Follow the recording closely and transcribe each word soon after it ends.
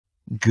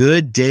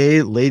Good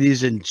day,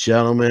 ladies and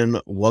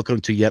gentlemen. Welcome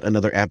to yet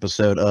another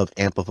episode of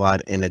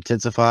Amplified and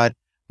Intensified.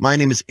 My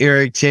name is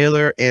Eric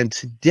Taylor, and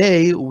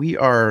today we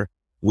are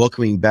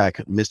welcoming back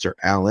Mr.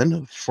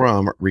 Allan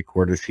from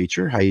Recorded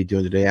Future. How you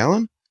doing today,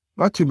 Allan?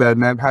 Not too bad,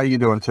 man. How you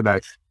doing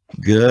today?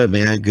 Good,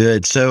 man.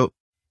 Good. So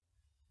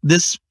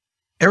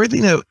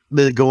everything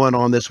that's going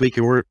on this week,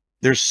 and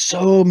there's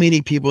so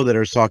many people that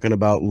are talking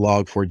about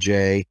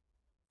Log4j.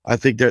 I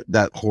think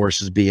that horse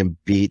is being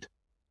beat.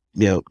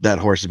 That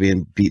horse is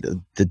being beat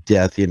to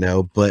death,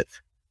 but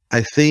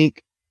I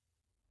think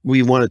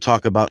we want to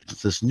talk about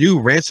this new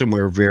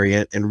ransomware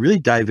variant and really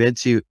dive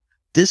into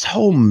this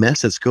whole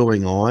mess that's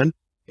going on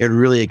and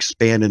really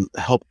expand and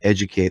help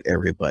educate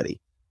everybody.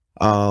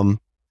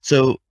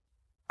 So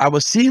I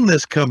was seeing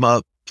this come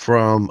up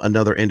from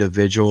another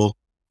individual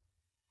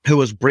who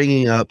was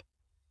bringing up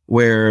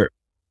where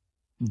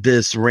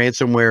this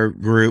ransomware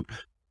group,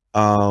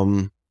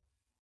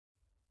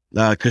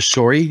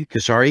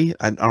 Khonsari,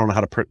 I don't know how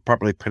to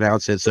properly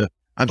pronounce it. So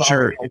I'm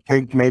sure. I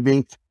think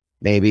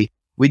maybe.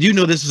 We do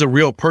know this is a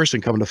real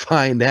person, coming to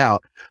find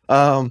out.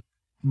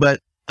 But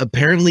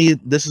apparently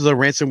this is a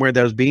ransomware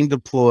that was being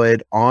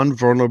deployed on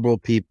vulnerable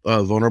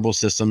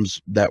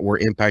systems that were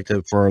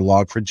impacted for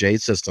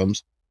Log4j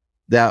systems,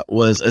 that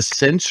was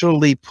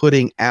essentially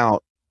putting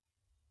out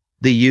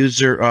the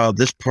user,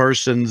 this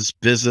person's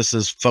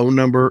business's phone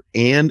number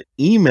and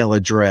email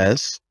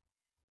address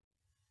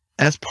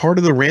as part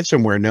of the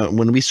ransomware. Now,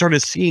 when we started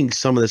seeing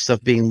some of this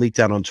stuff being leaked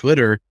out on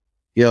Twitter,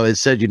 it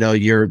said,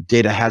 your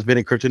data has been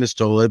encrypted and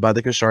stolen by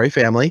the Khonsari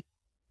family.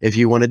 If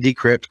you want to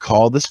decrypt,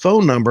 call this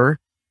phone number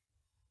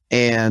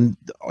and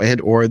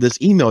or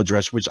this email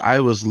address, which I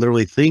was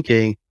literally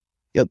thinking,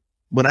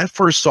 when I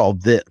first saw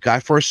this,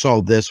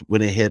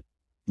 when it hit,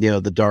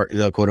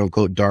 the quote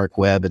unquote dark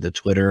web and the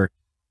Twitter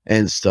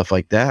and stuff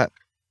like that,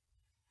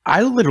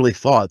 I literally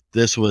thought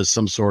this was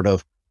some sort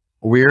of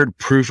weird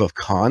proof of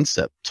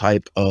concept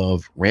type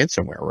of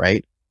ransomware,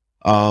 right?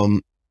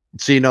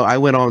 So, I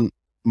went on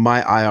my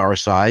IR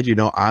side,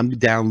 I'm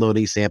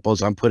downloading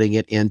samples, I'm putting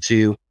it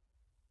into,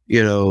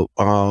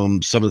 some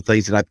of the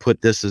things that I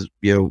put this as,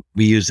 we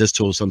use this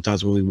tool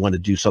sometimes when we want to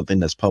do something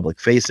that's public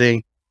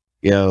facing,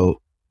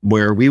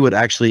 where we would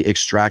actually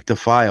extract a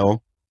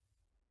file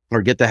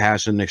or get the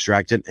hash and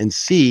extract it and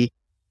see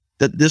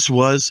that this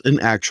was an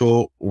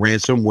actual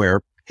ransomware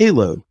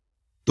payload.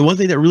 The one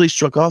thing that really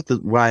struck off,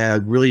 why I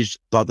really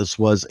thought this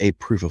was a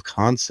proof of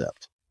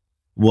concept,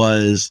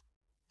 was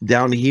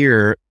down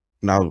here,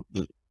 and I'll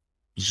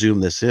zoom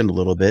this in a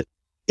little bit,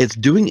 it's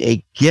doing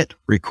a GET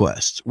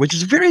request, which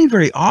is very,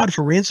 very odd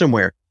for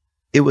ransomware.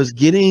 It was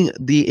getting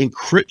the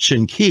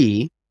encryption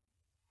key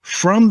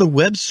from the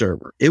web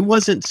server. It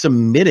wasn't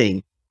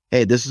submitting,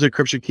 hey, this is the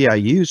encryption key I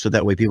use so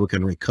that way people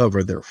can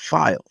recover their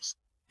files.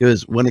 It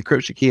was, what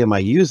encryption key am I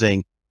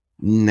using?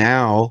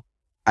 Now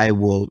I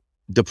will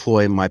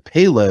deploy my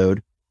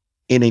payload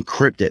and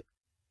encrypt it.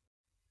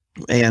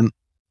 And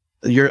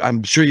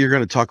I'm sure you're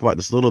going to talk about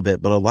this a little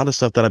bit, but a lot of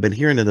stuff that I've been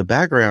hearing in the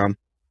background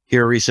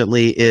here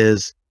recently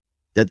is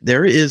that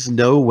there is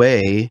no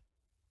way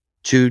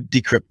to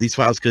decrypt these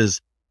files, because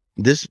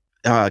this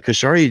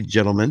Khonsari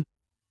gentleman,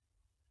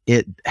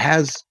 it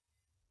has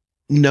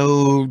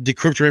no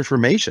decryptor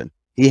information.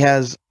 He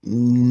has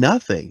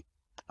nothing.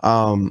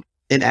 And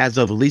as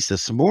of at least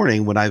this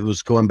morning, when I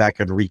was going back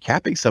and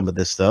recapping some of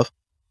this stuff,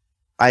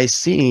 I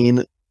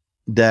seen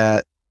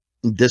that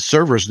this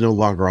server is no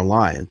longer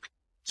online.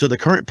 So the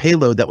current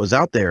payload that was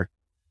out there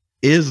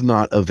is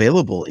not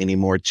available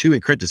anymore to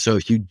encrypt it. So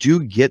if you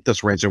do get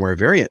this ransomware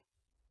variant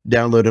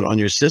downloaded on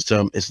your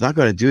system, it's not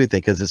going to do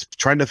anything because it's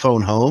trying to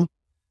phone home.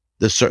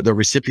 The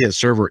recipient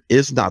server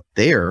is not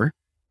there.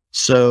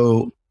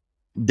 So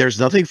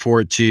there's nothing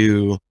for it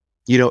to,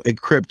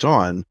 encrypt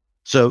on.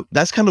 So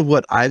that's kind of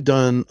what I've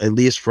done, at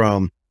least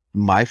from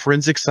my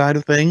forensic side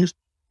of things,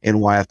 and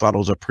why I thought it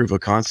was a proof of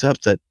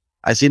concept. That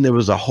I seen there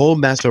was a whole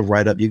massive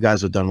write-up. You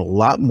guys have done a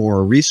lot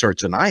more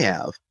research than I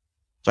have.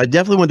 So I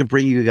definitely want to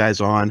bring you guys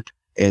on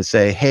and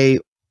say, hey,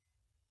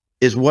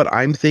 is what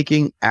I'm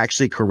thinking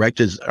actually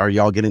correct? Are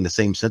y'all getting the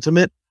same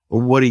sentiment?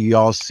 Or what are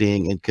y'all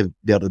seeing, and could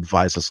be able to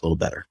advise us a little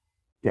better?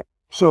 Yeah.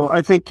 So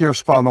I think you're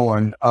spot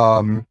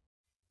on.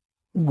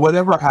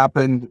 Whatever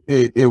happened,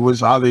 it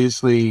was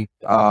obviously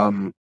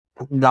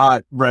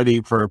not ready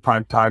for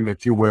prime time,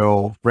 if you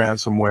will,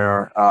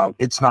 ransomware.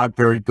 It's not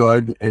very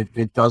good.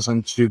 It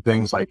doesn't do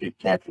things like it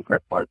can't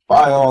encrypt large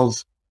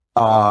files.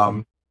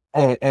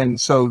 And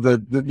so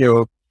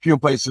the few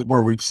places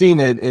where we've seen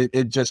it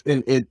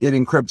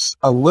encrypts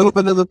a little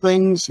bit of the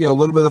things, a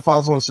little bit of the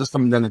files on the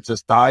system, and then it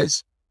just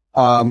dies.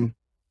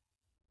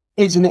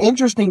 It's an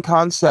interesting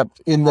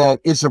concept in that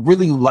it's a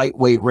really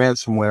lightweight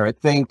ransomware. I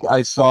think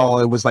I saw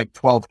it was like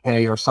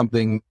 12K or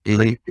something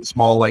really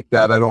small like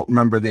that. I don't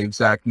remember the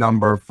exact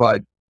number,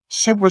 but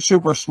super,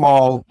 super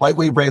small,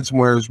 lightweight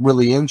ransomware is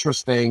really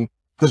interesting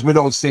because we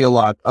don't see a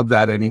lot of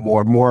that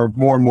anymore. More and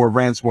more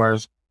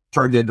ransomwares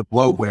turned into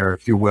bloatware,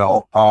 if you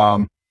will.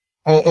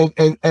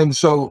 And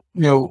so,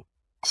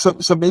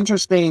 some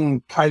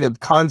interesting kind of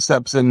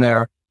concepts in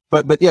there,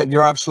 but yeah,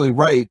 you're absolutely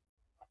right.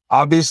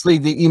 Obviously,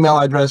 the email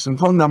address and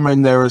phone number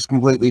in there is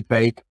completely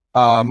fake.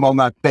 Well,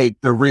 not fake,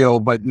 they're real,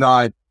 but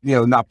not,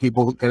 not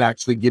people who can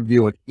actually give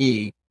you a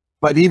key.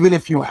 But even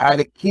if you had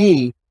a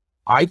key,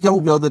 I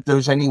don't know that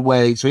there's any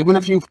way. So even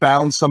if you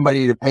found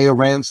somebody to pay a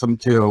ransom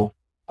to,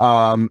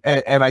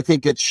 and I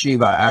think it's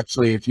Shiva,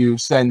 actually, if you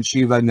send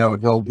Shiva a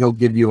note, he'll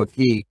give you a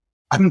key.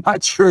 I'm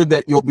not sure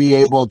that you'll be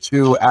able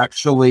to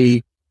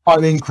actually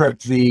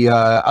unencrypt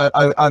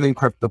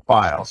the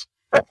files.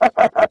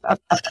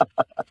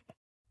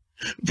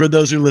 For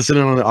those who are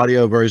listening on the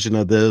audio version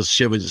of this,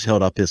 Shiva just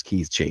held up his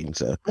keys chain.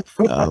 So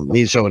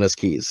he's showing us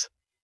keys.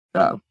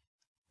 Yeah.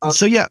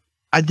 So yeah,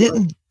 I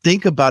didn't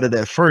think about it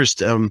at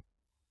first.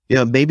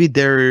 Maybe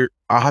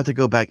I'll have to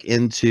go back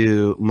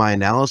into my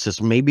analysis.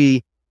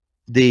 Maybe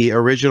the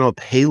original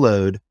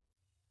payload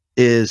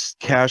is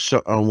cached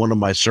on one of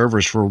my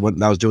servers for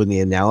when I was doing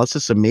the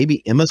analysis, and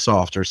maybe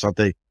Microsoft or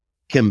something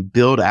can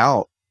build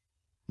out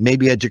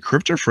maybe a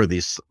decryptor for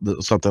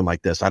something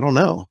like this. I don't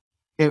know.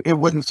 It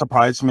wouldn't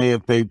surprise me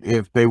if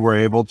they were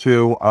able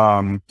to.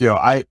 I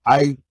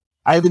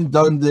haven't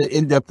done the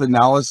in-depth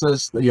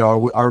analysis.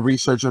 Our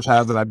researchers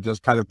have, and I've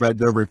just kind of read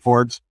their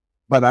reports.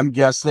 But I'm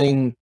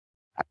guessing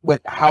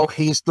with how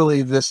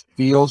hastily this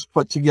feels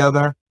put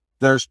together,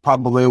 there's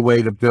probably a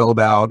way to build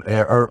out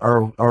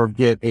or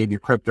get a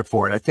decryptor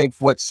for it. I think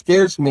what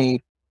scares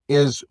me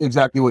is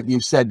exactly what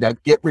you said,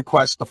 that GET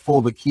request to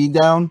pull the key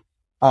down.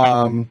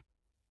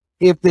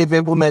 If they've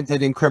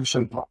implemented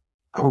encryption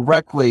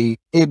correctly,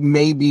 it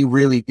may be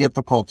really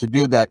difficult to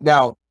do that.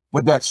 Now,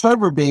 with that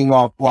server being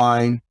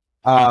offline,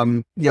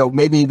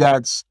 maybe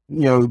that's,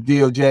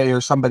 DOJ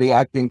or somebody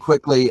acting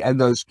quickly,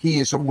 and those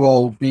keys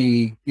will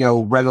be,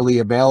 readily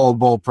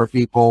available for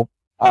people.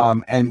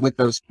 And with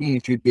those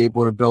keys, you'd be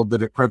able to build the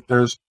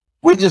decryptors.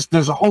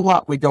 There's a whole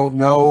lot we don't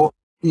know.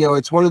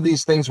 It's one of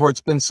these things where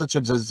it's been such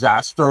a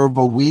disaster of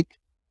a week.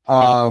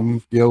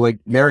 Like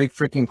Merry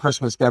freaking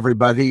Christmas to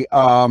everybody.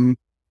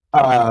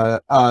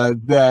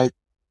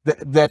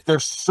 That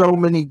there's so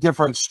many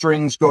different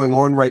strings going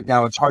on right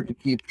now. It's hard to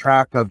keep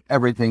track of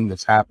everything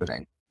that's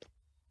happening.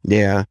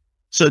 Yeah.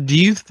 So do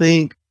you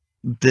think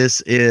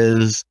this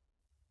is,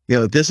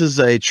 this is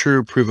a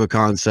true proof of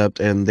concept,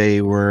 and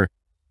I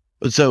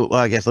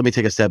guess let me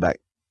take a step back.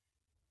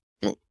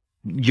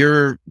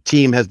 Your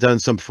team has done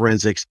some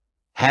forensics.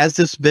 Has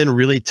this been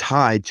really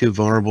tied to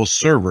vulnerable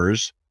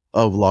servers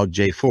of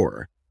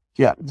Log4j?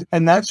 Yeah.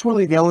 And that's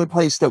really the only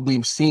place that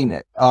we've seen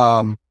it.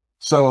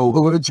 So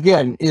which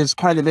again is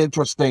kind of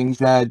interesting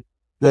that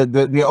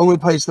the only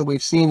place that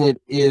we've seen it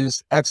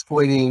is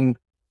exploiting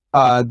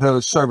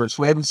those servers.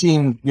 We haven't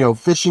seen,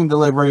 phishing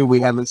delivery. We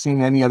haven't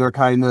seen any other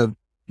kind of,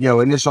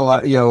 initial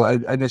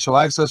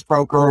access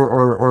broker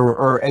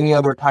or any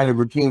other kind of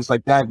routines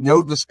like that.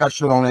 No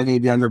discussion on any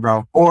of the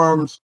underground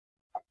forums,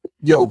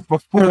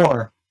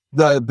 before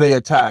the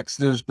attacks.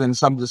 There's been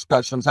some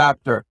discussions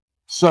after.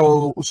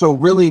 So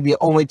really the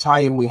only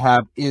tie-in we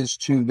have is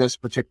to this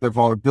particular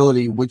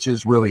vulnerability, which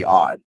is really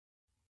odd.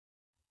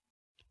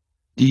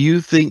 Do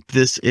you think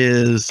this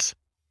is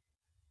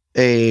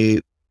a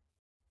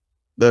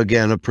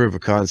proof of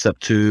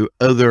concept to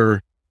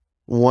other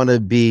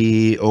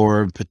wannabe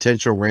or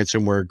potential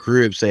ransomware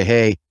groups? Say,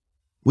 hey,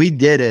 we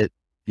did it.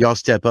 Y'all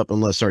step up and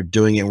let's start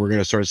doing it. We're going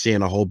to start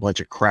seeing a whole bunch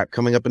of crap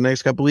coming up in the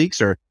next couple of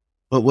weeks. Or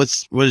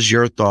what is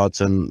your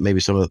thoughts, and maybe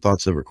some of the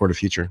thoughts of Recorded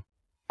Future?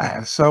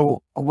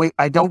 So wait,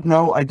 I don't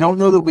know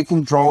that we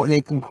can draw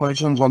any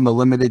conclusions on the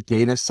limited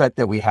data set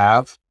that we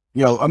have.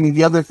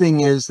 The other thing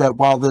is that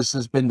while this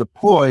has been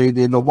deployed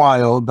in the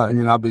wild,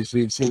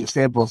 obviously you've seen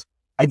samples,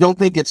 I don't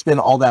think it's been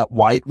all that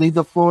widely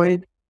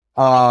deployed.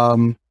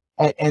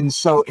 And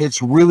so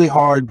it's really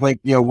hard.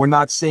 We're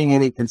not seeing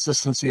any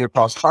consistency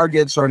across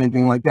targets or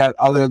anything like that,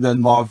 other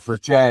than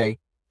Log4j.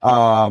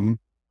 So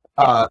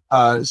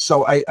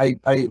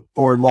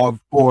or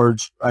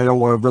Log4j, I don't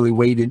want to really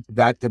wade into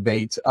that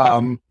debate,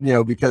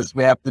 because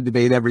we have to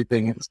debate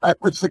everything in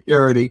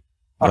cybersecurity.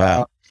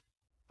 Wow.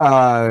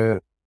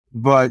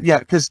 But yeah,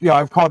 because,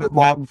 I've called it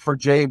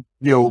Log4j,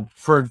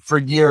 for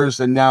years,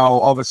 and now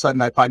all of a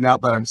sudden I find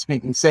out that I'm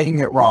saying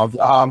it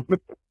wrong.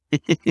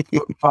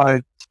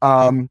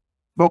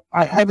 But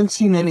I haven't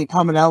seen any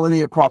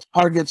commonality across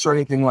targets or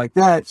anything like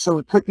that. So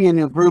it could be a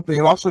new group. It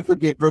also could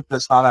be a group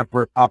that's not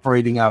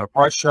operating out of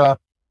Russia.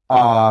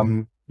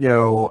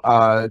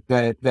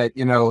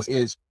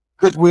 Is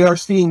because we are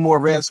seeing more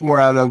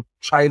ransomware out of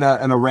China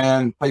and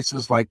Iran,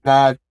 places like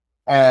that.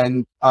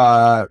 And,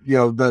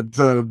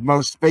 the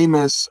most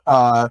famous,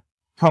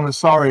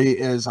 Khonsari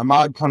is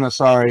Ahmad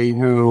Khonsari,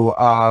 who,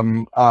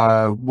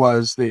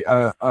 was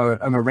an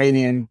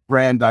Iranian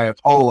Grand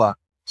Ayatollah.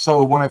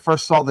 So when I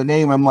first saw the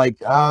name, I'm like,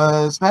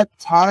 is that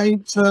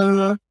tied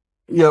to,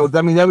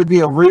 that would be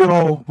a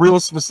real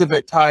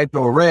specific tie to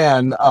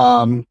Iran.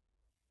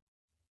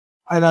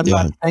 And I'm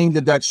not saying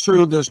that that's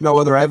true. There's no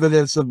other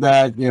evidence of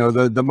that.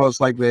 The most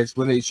likely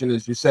explanation,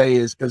 as you say,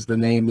 is because the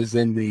name is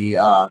in the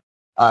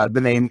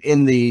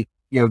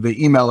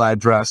email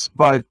address.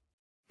 But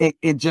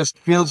it just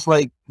feels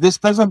like this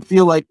doesn't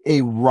feel like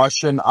a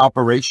Russian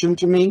operation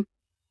to me.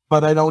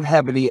 but I don't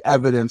have any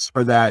evidence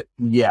for that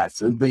yet.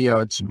 We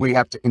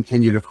have to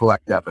continue to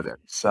collect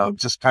evidence. So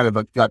just kind of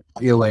a gut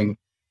feeling,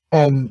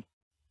 and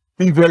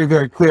be very,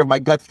 very clear. My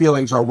gut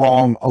feelings are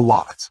wrong a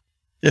lot.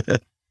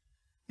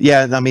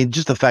 Yeah. I mean,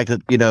 just the fact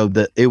that,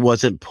 that it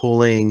wasn't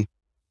pulling,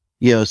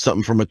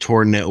 something from a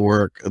Tor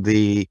network.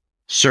 The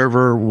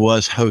server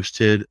was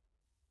hosted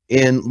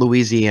in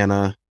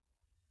Louisiana.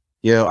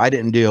 I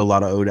didn't do a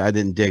lot of I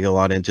didn't dig a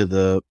lot into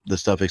the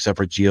stuff except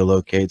for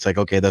geolocate. It's like,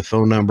 okay, the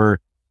phone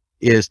number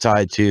is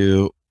tied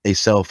to a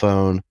cell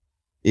phone.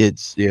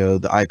 It's,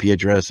 the IP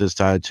address is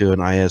tied to an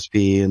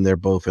ISP, and they're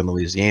both in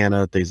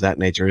Louisiana, things of that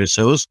nature.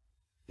 So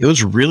it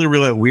was really,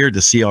 really weird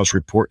to see y'all's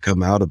report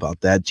come out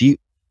about that.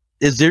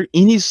 Is there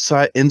any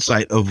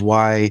insight of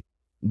why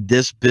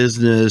this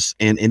business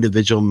and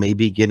individual may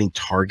be getting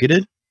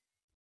targeted?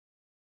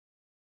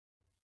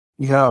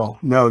 No,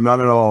 not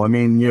at all. I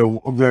mean,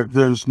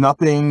 there's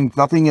nothing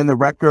in the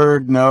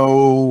record.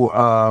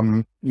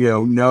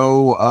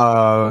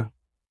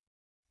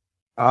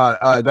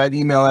 That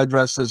email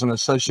address isn't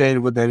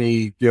associated with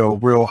any,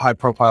 real high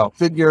profile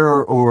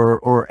figure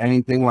or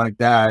anything like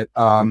that.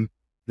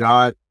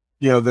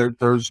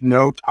 There's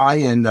no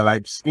tie-in that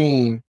I've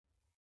seen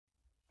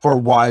for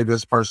why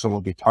this person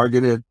will be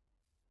targeted.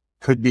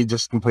 Could be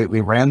just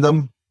completely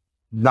random,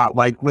 not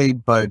likely,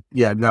 but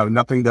yeah, no,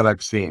 nothing that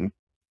I've seen.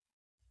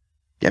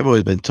 Yeah, I've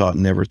always been taught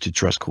never to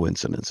trust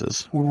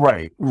coincidences.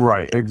 Right,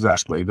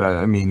 exactly.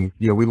 We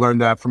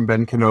learned that from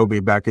Ben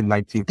Kenobi back in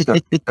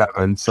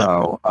 1977.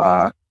 So,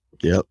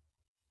 yep.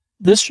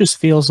 This just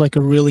feels like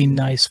a really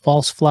nice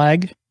false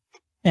flag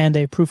and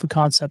a proof of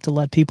concept to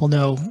let people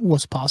know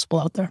what's possible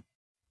out there.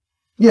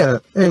 Yeah,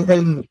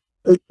 and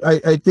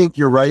I think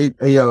you're right.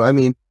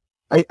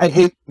 I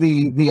hate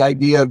the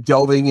idea of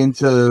delving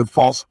into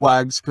false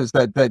flags, because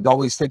that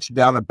always takes you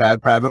down a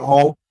bad rabbit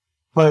hole.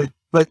 But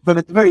at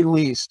the very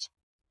least,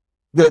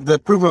 the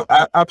proof of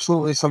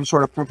absolutely some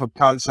sort of proof of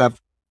concept,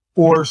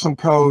 or some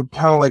code,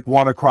 kind of like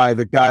WannaCry,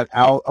 that got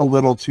out a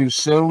little too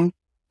soon.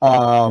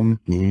 But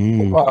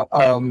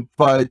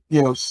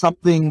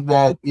something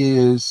that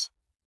is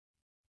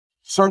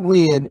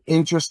certainly an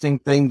interesting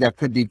thing that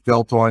could be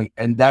built on,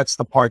 and that's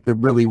the part that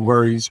really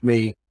worries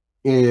me,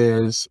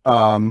 is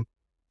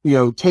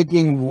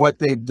taking what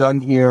they've done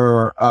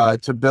here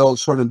to build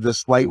sort of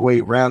this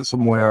lightweight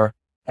ransomware,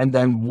 and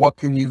then what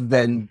can you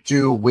then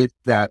do with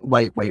that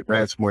lightweight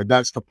ransomware?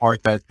 That's the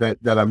part that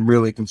I'm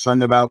really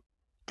concerned about.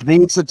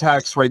 These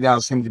attacks right now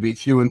seem to be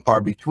few and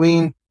far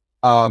between.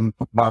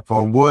 Knock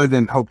on wood,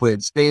 and hopefully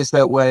it stays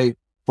that way.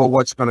 But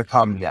what's going to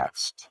come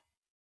next?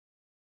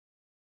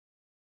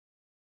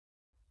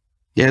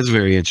 Yeah, it's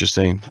very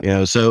interesting.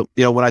 So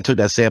when I took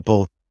that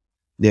sample,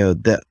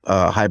 that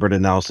hybrid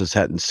analysis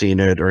hadn't seen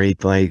it or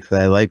anything like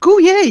that. Like, oh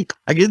yay,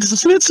 I get to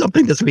submit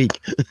something this week.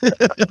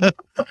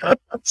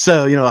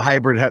 So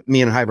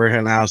me and hybrid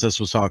analysis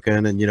was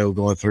talking, and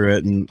going through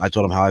it, and I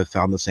told them how I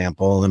found the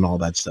sample and all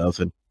that stuff,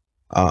 and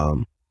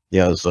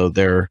so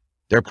they're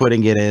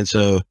putting it in.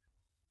 So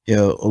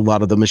a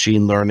lot of the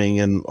machine learning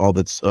and all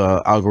that's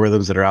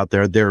algorithms that are out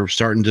there, they're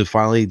starting to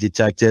finally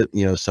detect it.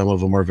 Some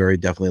of them are very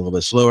definitely a little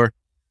bit slower.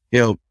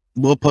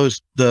 We'll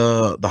post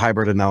the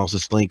hybrid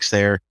analysis links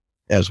there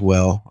as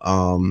well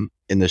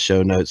in the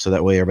show notes, so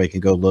that way everybody can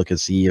go look and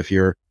see if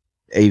your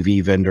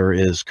AV vendor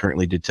is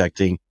currently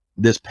detecting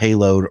this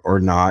payload or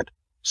not.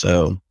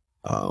 So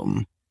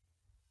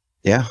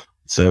yeah,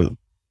 so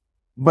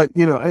but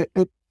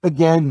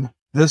again,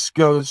 this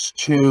goes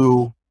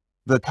to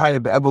the kind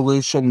of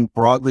evolution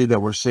broadly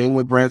that we're seeing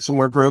with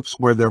ransomware groups,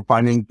 where they're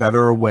finding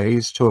better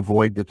ways to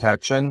avoid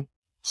detection.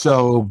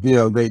 So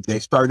they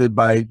started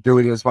by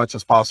doing as much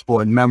as possible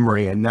in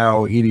memory, and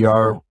now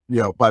EDR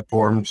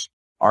platforms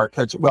are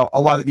catching. Well,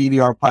 a lot of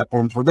EDR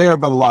platforms were there,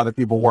 but a lot of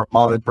people weren't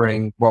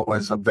monitoring what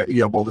was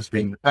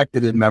being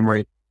detected in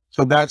memory.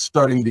 So that's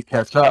starting to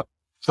catch up.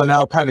 So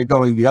now, kind of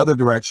going the other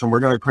direction,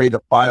 we're going to create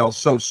a file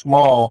so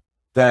small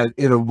that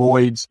it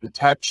avoids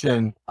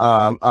detection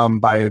by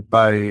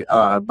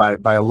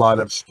a lot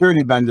of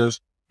security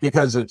vendors,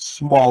 because it's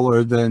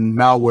smaller than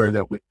malware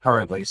that we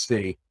currently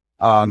see.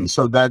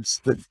 So that's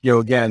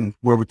again,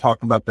 where we're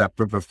talking about that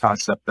proof of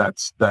concept.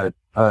 That's and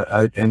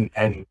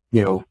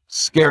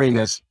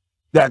scariness.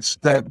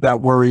 That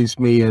worries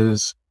me.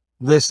 Is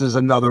this is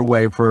another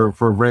way that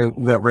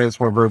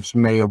ransomware groups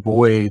may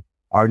avoid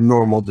our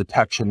normal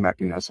detection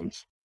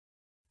mechanisms.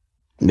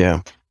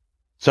 Yeah.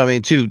 So I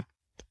mean, to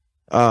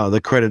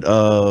the credit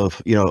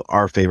of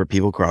our favorite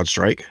people,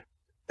 CrowdStrike,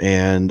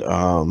 and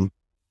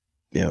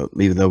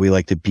even though we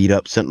like to beat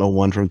up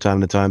SentinelOne from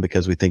time to time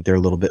because we think they're a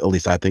little bit, at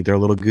least I think they're a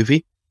little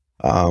goofy.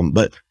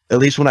 But at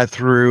least when I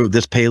threw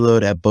this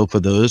payload at both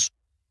of those,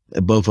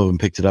 both of them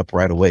picked it up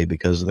right away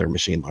because of their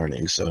machine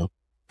learning. So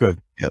good.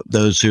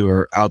 Those who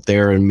are out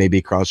there and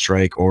maybe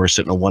CrowdStrike or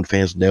SentinelOne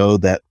fans know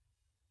that,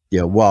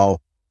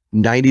 while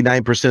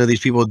 99% of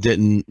these people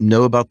didn't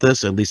know about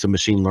this, at least the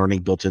machine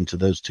learning built into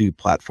those two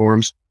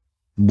platforms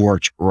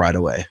worked right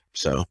away.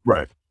 So,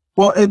 right.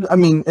 Well,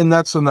 and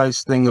that's a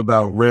nice thing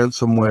about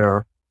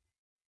ransomware.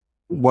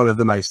 One of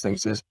the nice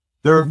things is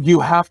you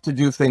have to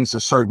do things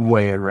a certain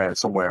way in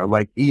ransomware.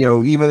 Like,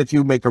 even if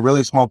you make a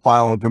really small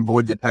file and can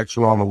avoid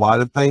detection on a lot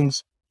of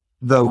things,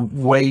 the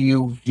way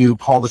you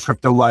call the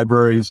crypto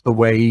libraries, the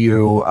way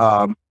you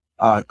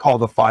call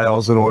the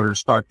files in order to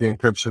start the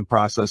encryption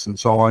process and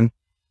so on,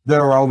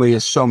 there are only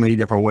so many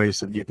different ways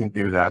that you can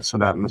do that, so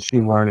that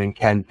machine learning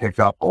can pick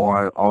up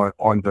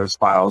on those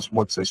files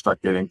once they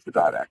start getting to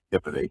that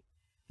activity.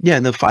 Yeah,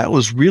 and the file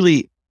is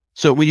really,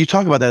 so when you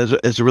talk about that,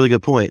 it's a really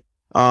good point.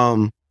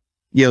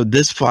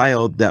 This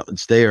file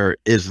that's there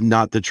is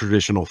not the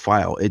traditional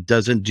file. It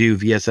doesn't do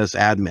VSS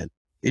admin.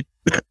 It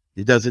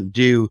doesn't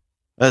do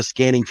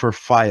scanning for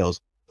files.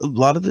 A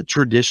lot of the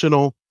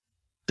traditional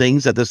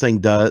things that this thing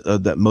does,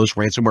 that most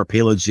ransomware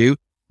payloads do,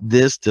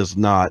 this does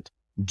not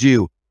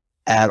do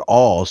at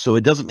all. So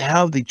it doesn't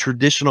have the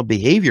traditional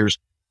behaviors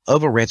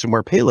of a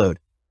ransomware payload.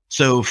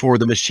 So for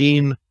the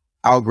machine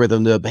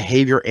algorithm, the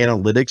behavior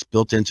analytics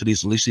built into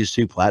at least these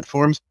two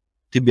platforms,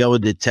 to be able to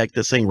detect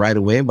this thing right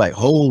away and be like,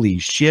 holy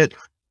shit,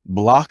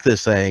 block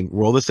this thing,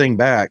 roll this thing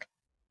back,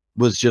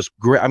 was just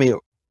great. I mean,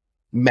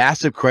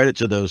 massive credit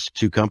to those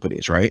two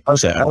companies, right?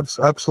 So.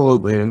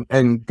 Absolutely.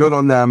 And good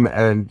on them.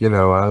 And,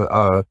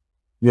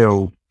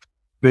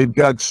 they've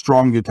got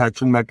strong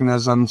detection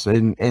mechanisms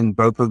in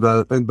both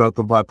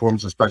the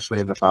platforms, especially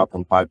in the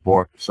Falcon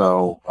platform.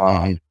 So,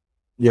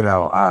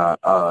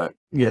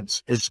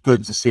 it's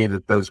good to see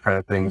that those kind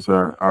of things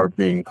are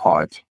being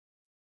caught.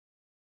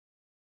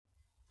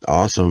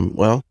 Awesome.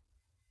 Well,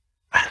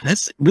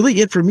 that's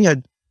really it for me. I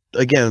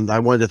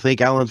wanted to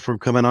thank Allan for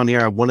coming on here.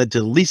 I wanted to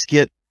at least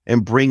get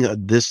and bring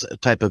this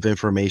type of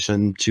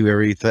information to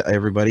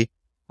everybody.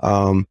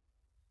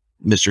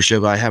 Mr.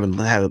 Shiva, I haven't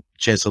had a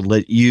chance to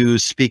let you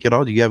speak at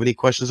all. Do you have any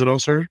questions at all,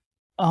 sir?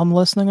 I'm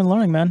listening and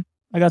learning, man.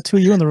 I got 2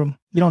 of you in the room.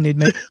 You don't need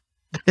me.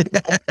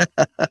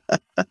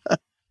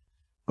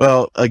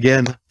 Well,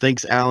 again,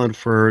 thanks, Allan,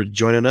 for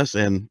joining us.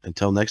 And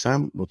until next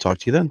time, we'll talk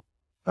to you then.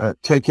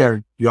 Take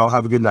care. You all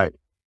have a good night.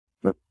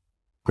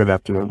 Good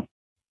afternoon.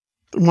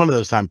 One of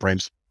those time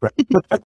frames.